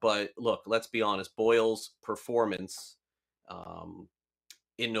 But look, let's be honest. Boyle's performance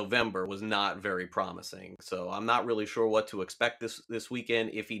in November was not very promising. So I'm not really sure what to expect this weekend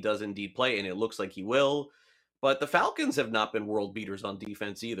if he does indeed play, and it looks like he will. But the Falcons have not been world beaters on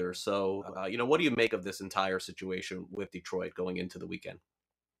defense either. So, what do you make of this entire situation with Detroit going into the weekend?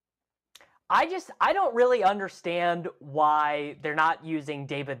 I don't really understand why they're not using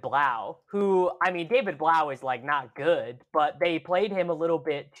David Blau, who, I mean, David Blau is like not good, but they played him a little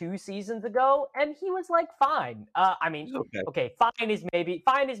bit 2 seasons ago and he was like fine. Okay, fine is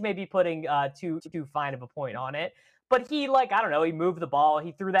maybe putting too fine of a point on it. But he he moved the ball.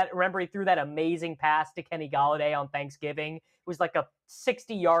 He threw that amazing pass to Kenny Golladay on Thanksgiving. It was like a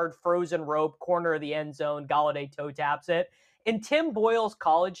 60-yard frozen rope, corner of the end zone. Golladay toe taps it. In Tim Boyle's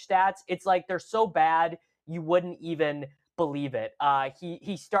college stats, it's like they're so bad you wouldn't even believe it.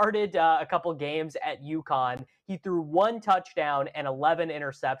 He started a couple games at UConn. He threw 1 touchdown and 11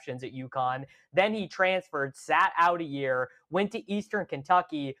 interceptions at UConn. Then he transferred, sat out a year, went to Eastern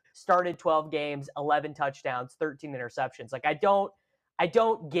Kentucky, started 12 games, 11 touchdowns, 13 interceptions. Like I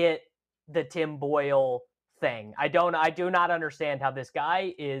don't get the Tim Boyle thing. I do not understand how this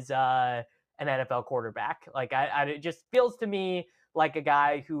guy is an NFL quarterback. Like it just feels to me like a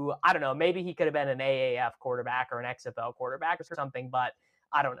guy who, I don't know, maybe he could have been an AAF quarterback or an XFL quarterback or something, but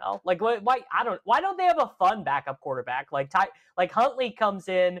I don't know. Like why don't they have a fun backup quarterback? Like Huntley comes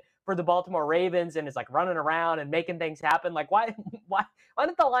in for the Baltimore Ravens and is like running around and making things happen. Like why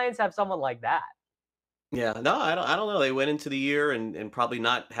don't the Lions have someone like that? Yeah, no, I don't know. They went into the year and probably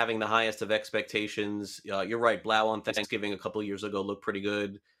not having the highest of expectations. You're right. Blau on Thanksgiving a couple of years ago looked pretty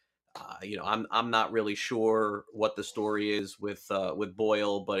good. I'm not really sure what the story is with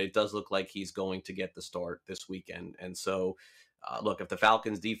Boyle, but it does look like he's going to get the start this weekend. And so, look, if the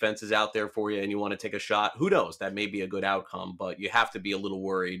Falcons defense is out there for you and you want to take a shot, who knows? That may be a good outcome, but you have to be a little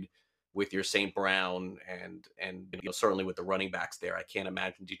worried with your St. Brown and certainly with the running backs there. I can't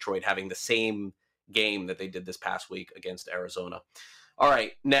imagine Detroit having the same game that they did this past week against Arizona. All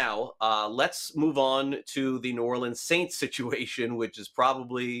right, now let's move on to the New Orleans Saints situation, which is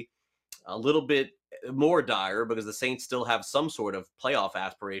probably a little bit more dire because the Saints still have some sort of playoff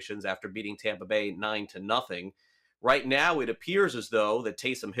aspirations after beating Tampa Bay 9-0. Right now, it appears as though that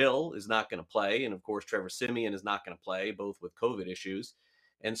Taysom Hill is not going to play, and of course, Trevor Siemian is not going to play, both with COVID issues.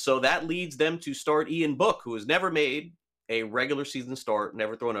 And so that leads them to start Ian Book, who has never made a regular season start,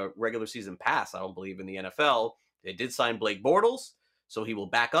 never thrown a regular season pass, I don't believe, in the NFL. They did sign Blake Bortles, so he will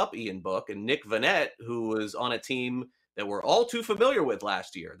back up Ian Book. And Nick Vannett, who was on a team that we're all too familiar with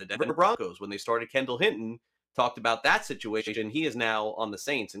last year, the Denver Broncos, when they started Kendall Hinton, talked about that situation. He is now on the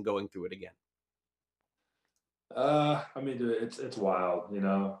Saints and going through it again. I mean, dude, it's wild, I'm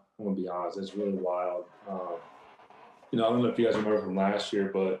going to be honest. It's really wild. I don't know if you guys remember from last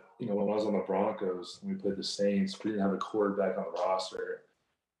year, but, when I was on the Broncos and we played the Saints, we didn't have a quarterback on the roster.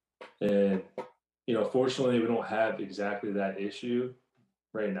 And, fortunately, we don't have exactly that issue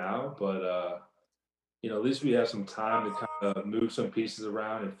right now, but, at least we have some time to kind of move some pieces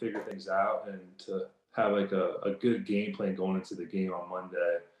around and figure things out and to have like a good game plan going into the game on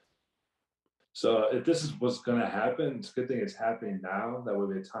Monday. So if this is what's going to happen, it's a good thing it's happening now. That way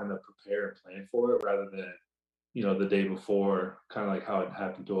we have time to prepare and plan for it rather than, the day before, kind of like how it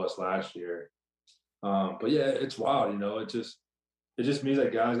happened to us last year. But yeah, it's wild, it just means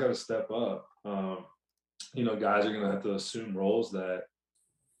that guys got to step up. Guys are going to have to assume roles that,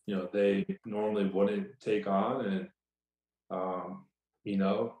 they normally wouldn't take on. And,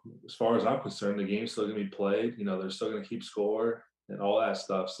 as far as I'm concerned, the game's still going to be played. They're still going to keep score and all that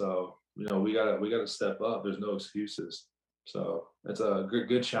stuff. So, we gotta step up. There's no excuses. So it's a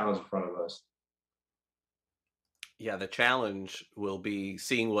good challenge in front of us. Yeah, the challenge will be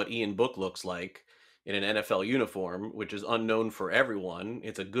seeing what Ian Book looks like in an NFL uniform, which is unknown for everyone.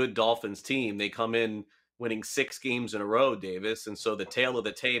 It's a good Dolphins team. They come in winning 6 games in a row, Davis. And so the tale of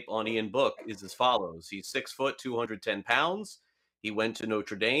the tape on Ian Book is as follows. He's 6 foot, 210 pounds. He went to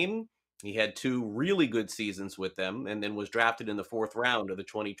Notre Dame. He had 2 really good seasons with them and then was drafted in the 4th round of the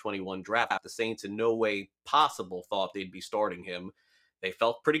 2021 draft. The Saints in no way possible thought they'd be starting him. They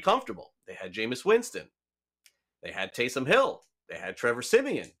felt pretty comfortable. They had Jameis Winston. They had Taysom Hill. They had Trevor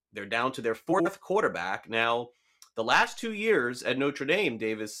Siemian. They're down to their 4th quarterback. Now, the last 2 years at Notre Dame,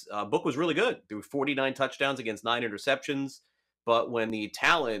 Davis, Book was really good. There were 49 touchdowns against 9 interceptions. But when the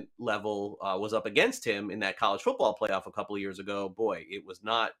talent level was up against him in that college football playoff a couple of years ago, boy, it was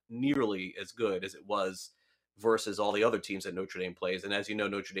not nearly as good as it was versus all the other teams that Notre Dame plays. And as you know,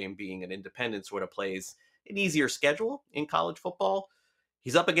 Notre Dame being an independent sort of plays an easier schedule in college football.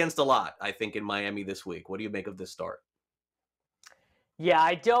 He's up against a lot, I think, in Miami this week. What do you make of this start? Yeah,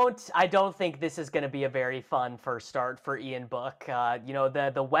 I don't think this is going to be a very fun first start for Ian Book.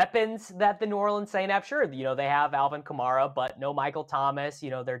 The weapons that the New Orleans Saints have, sure, they have Alvin Kamara, but no Michael Thomas.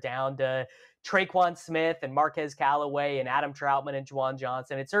 They're down to Traquan Smith and Marquez Callaway and Adam Troutman and Juwan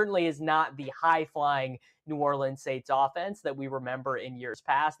Johnson. It certainly is not the high-flying New Orleans Saints offense that we remember in years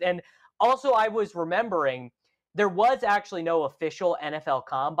past. And also, I was remembering there was actually no official NFL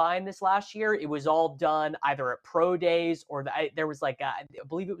combine this last year. It was all done either at pro days or there was I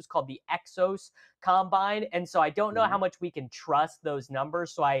believe it was called the Exos combine. And so I don't know how much we can trust those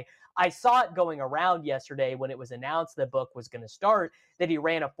numbers. So I saw it going around yesterday when it was announced that Book was going to start, that he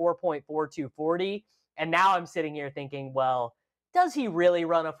ran a 4.4240. And now I'm sitting here thinking, well, does he really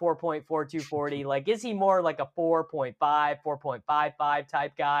run a 4.4240? Like, is he more like a 4.5, 4.55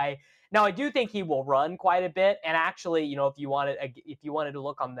 type guy? Now, I do think he will run quite a bit. And actually, if you wanted to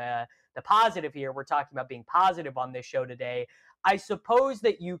look on the positive here, we're talking about being positive on this show today. I suppose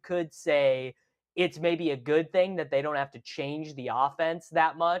that you could say it's maybe a good thing that they don't have to change the offense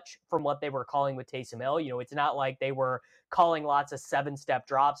that much from what they were calling with Taysom Hill. It's not like they were calling lots of 7-step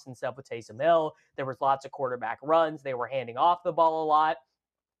drops and stuff with Taysom Hill. There was lots of quarterback runs. They were handing off the ball a lot.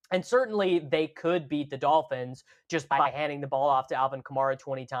 And certainly they could beat the Dolphins just by handing the ball off to Alvin Kamara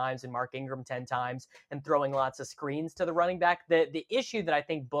 20 times and Mark Ingram 10 times and throwing lots of screens to the running back. The issue that I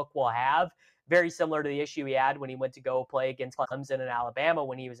think Book will have, very similar to the issue he had when he went to go play against Clemson and Alabama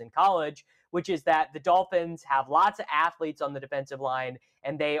when he was in college, which is that the Dolphins have lots of athletes on the defensive line,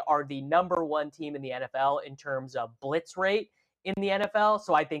 and they are the number 1 team in the NFL in terms of blitz rate in the NFL.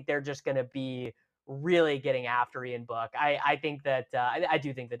 So I think they're just going to be really getting after Ian Book. I think that I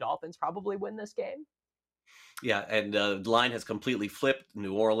do think the Dolphins probably win this game. Yeah, and the line has completely flipped.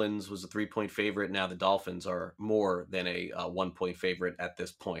 New Orleans was a 3-point favorite. Now the Dolphins are more than a 1-point favorite at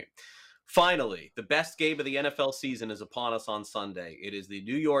this point. Finally, the best game of the NFL season is upon us on Sunday. It is the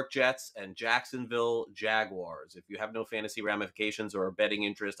New York Jets and Jacksonville Jaguars. If you have no fantasy ramifications or a betting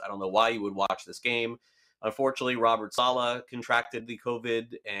interest, I don't know why you would watch this game. Unfortunately, Robert Saleh contracted the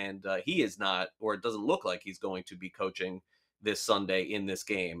COVID, and he is not, or it doesn't look like he's going to be coaching this Sunday in this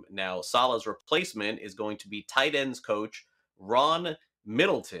game. Now, Saleh's replacement is going to be tight ends coach Ron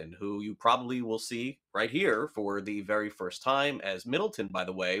Middleton, who you probably will see right here for the very first time, as Middleton, by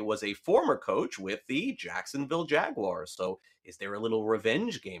the way, was a former coach with the Jacksonville Jaguars. So is there a little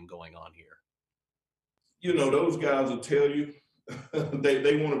revenge game going on here? Those guys will tell you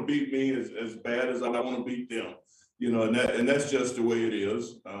they want to beat me as bad as I want to beat them, and that's just the way it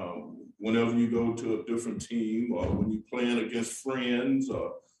is. Whenever you go to a different team, or when you're playing against friends,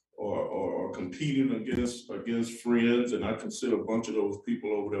 or competing against friends, and I consider a bunch of those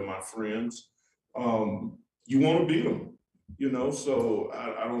people over there my friends, you want to beat them, So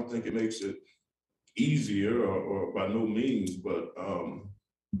I don't think it makes it easier, or by no means, but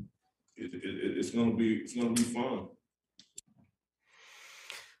it's gonna be fun.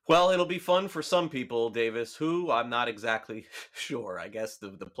 Well, it'll be fun for some people, Davis, who I'm not exactly sure. I guess the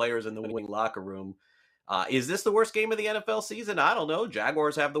players in the winning locker room. Is this the worst game of the NFL season? I don't know.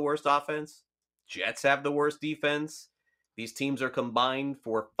 Jaguars have the worst offense. Jets have the worst defense. These teams are combined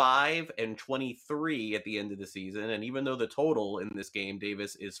for 5-23 at the end of the season. And even though the total in this game,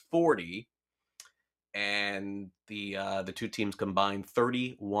 Davis, is 40, and the two teams combined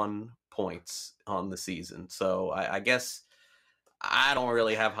 31 points on the season. So I guess I don't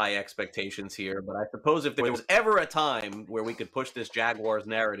really have high expectations here, but I suppose if there was ever a time where we could push this Jaguars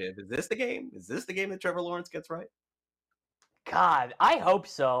narrative, is this the game? Is this the game that Trevor Lawrence gets right? God, I hope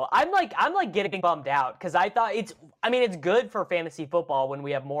so. I'm like getting bummed out because I thought it's good for fantasy football when we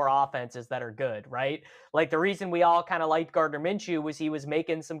have more offenses that are good, right? Like the reason we all kind of liked Gardner Minshew was he was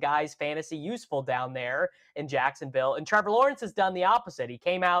making some guys fantasy useful down there in Jacksonville. And Trevor Lawrence has done the opposite. He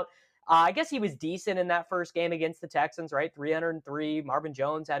came out, I guess he was decent in that first game against the Texans, right? 303. Marvin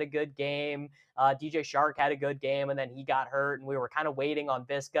Jones had a good game. DJ Shark had a good game, and then he got hurt, and we were kind of waiting on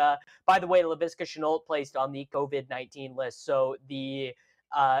Visca. By the way, Laviska Shenault placed on the COVID-19 list. So the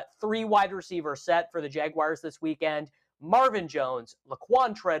 3 wide receiver set for the Jaguars this weekend. Marvin Jones,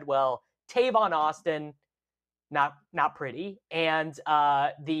 Laquan Treadwell, Tavon Austin, not pretty. And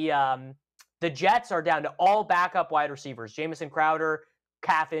the Jets are down to all backup wide receivers. Jamison Crowder,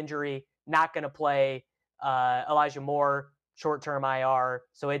 calf injury, not going to play. Elijah Moore, short-term IR.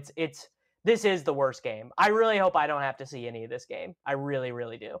 So this is the worst game. I really hope I don't have to see any of this game. I really,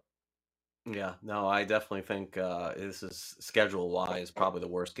 really do. Yeah, no, I definitely think this is schedule-wise probably the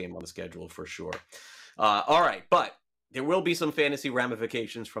worst game on the schedule for sure. All right, but there will be some fantasy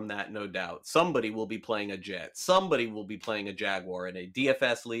ramifications from that, no doubt. Somebody will be playing a Jet. Somebody will be playing a Jaguar in a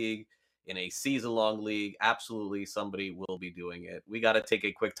DFS league, in a season-long league. Absolutely, somebody will be doing it. We got to take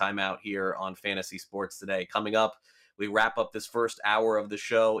a quick timeout here on Fantasy Sports Today. Coming up, we wrap up this first hour of the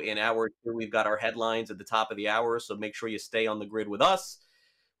show. In hour 2, we've got our headlines at the top of the hour, so make sure you stay on the grid with us.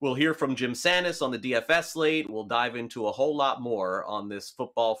 We'll hear from Jim Sannes on the DFS slate. We'll dive into a whole lot more on this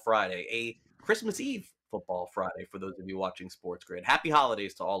Football Friday, a Christmas Eve Football Friday for those of you watching Sports Grid. Happy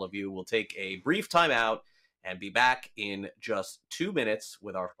holidays to all of you. We'll take a brief timeout and be back in just 2 minutes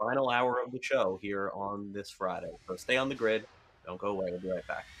with our final hour of the show here on this Friday. So stay on the grid. Don't go away. We'll be right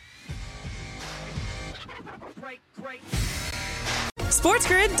back.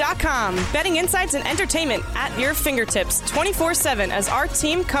 SportsGrid.com. Betting insights and entertainment at your fingertips 24/7 as our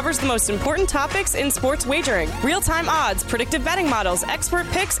team covers the most important topics in sports wagering. Real-time odds, predictive betting models, expert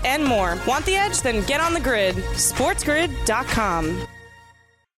picks, and more. Want the edge? Then get on the grid. SportsGrid.com.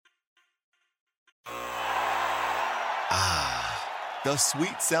 The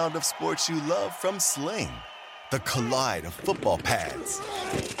sweet sound of sports you love from Sling. The collide of football pads.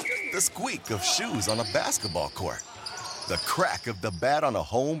 The squeak of shoes on a basketball court. The crack of the bat on a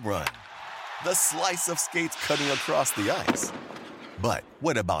home run. The slice of skates cutting across the ice. But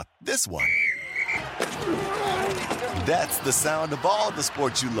what about this one? That's the sound of all the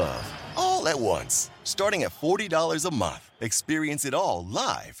sports you love, all at once. Starting at $40 a month. Experience it all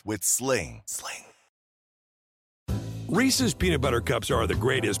live with Sling. Reese's Peanut Butter Cups are the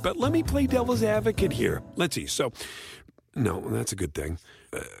greatest, but let me play devil's advocate here. Let's see. So, no, that's a good thing.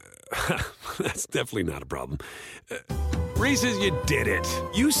 That's definitely not a problem. Reese's, you did it.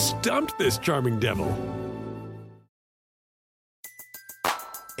 You stumped this charming devil.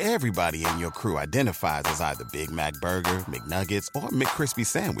 Everybody in your crew identifies as either Big Mac Burger, McNuggets, or McCrispy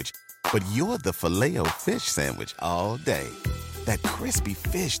Sandwich. But you're the Filet-O-Fish Sandwich all day. That crispy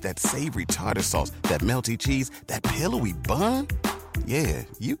fish, that savory tartar sauce, that melty cheese, that pillowy bun. Yeah,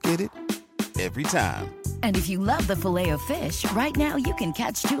 you get it. Every time. And if you love the Filet-O-Fish, right now you can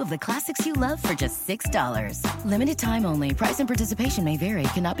catch 2 of the classics you love for just $6. Limited time only. Price and participation may vary.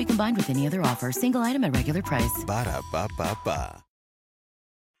 Cannot be combined with any other offer. Single item at regular price. Ba-da-ba-ba-ba.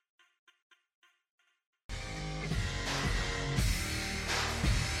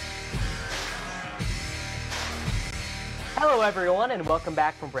 Hello, everyone, and welcome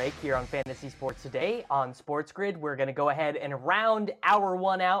back from break here on Fantasy Sports Today on Sports Grid. We're going to go ahead and round hour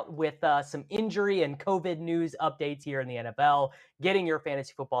 1 out with some injury and COVID news updates here in the NFL, getting your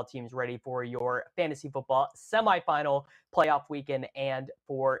fantasy football teams ready for your fantasy football semifinal playoff weekend and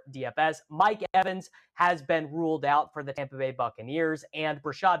for DFS. Mike Evans has been ruled out for the Tampa Bay Buccaneers, and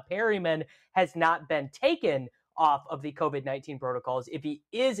Brashad Perryman has not been taken off of the COVID-19 protocols. If he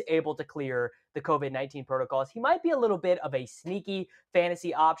is able to clear the COVID-19 protocols, he might be a little bit of a sneaky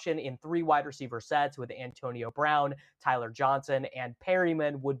fantasy option in 3 wide receiver sets with Antonio Brown, Tyler Johnson, and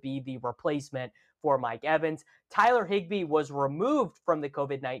Perryman would be the replacement for Mike Evans. Tyler Higbee was removed from the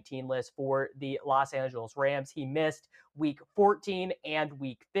COVID-19 list for the Los Angeles Rams. He missed week 14 and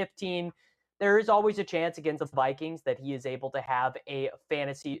week 15. There is always a chance against the Vikings that he is able to have a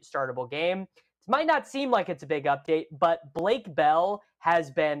fantasy startable game. It might not seem like it's a big update, but Blake Bell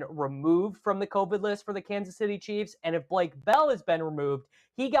has been removed from the COVID list for the Kansas City Chiefs. And if Blake Bell has been removed,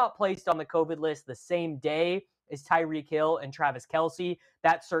 he got placed on the COVID list the same day as Tyreek Hill and Travis Kelce.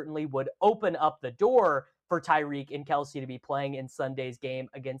 That certainly would open up the door for Tyreek and Kelce to be playing in Sunday's game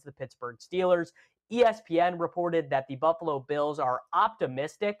against the Pittsburgh Steelers. ESPN reported that the Buffalo Bills are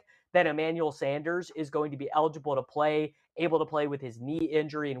optimistic that Emmanuel Sanders is going to be eligible to play, able to play with his knee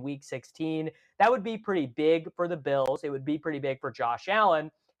injury in week 16. That would be pretty big for the Bills. It would be pretty big for Josh Allen.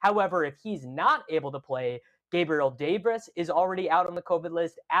 However, if he's not able to play, Gabriel Davis is already out on the COVID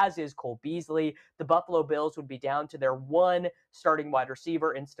list, as is Cole Beasley. The Buffalo Bills would be down to their 1 starting wide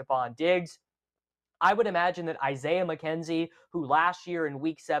receiver in Stephon Diggs. I would imagine that Isaiah McKenzie, who last year in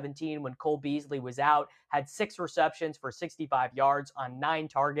week 17, when Cole Beasley was out, had 6 receptions for 65 yards on 9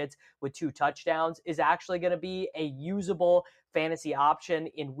 targets with 2 touchdowns, is actually going to be a usable fantasy option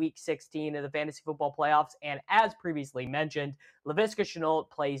in week 16 of the fantasy football playoffs. And as previously mentioned, Laviska Shenault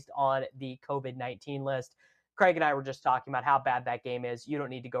placed on the COVID-19 list. Craig and I were just talking about how bad that game is. You don't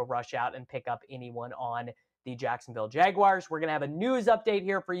need to go rush out and pick up anyone on the Jacksonville Jaguars. We're going to have a news update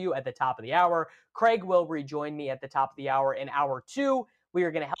here for you at the top of the hour. Craig will rejoin me at the top of the hour in hour 2. We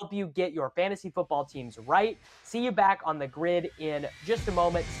are going to help you get your fantasy football teams right. See you back on the grid in just a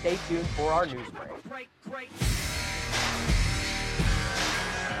moment. Stay tuned for our news break.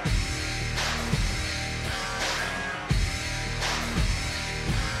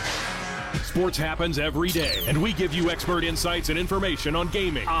 Sports happens every day, and we give you expert insights and information on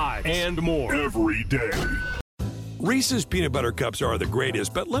gaming, odds, and more every day. Reese's peanut butter cups are the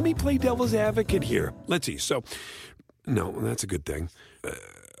greatest, but let me play devil's advocate here. Let's see. So, no, that's a good thing.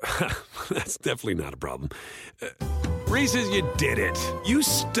 That's definitely not a problem. Reese's, you did it. You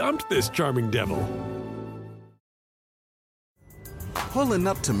stumped this charming devil. Pulling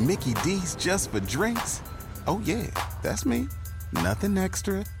up to Mickey D's just for drinks? Oh, yeah, that's me. Nothing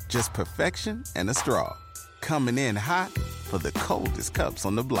extra, just perfection and a straw. Coming in hot for the coldest cups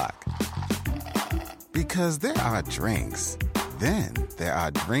on the block. Because there are drinks. Then there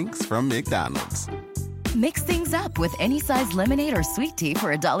are drinks from McDonald's. Mix things up with any size lemonade or sweet tea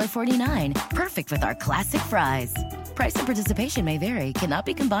for $1.49. Perfect with our classic fries. Price and participation may vary. Cannot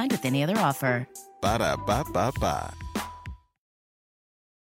be combined with any other offer. Ba-da-ba-ba-ba.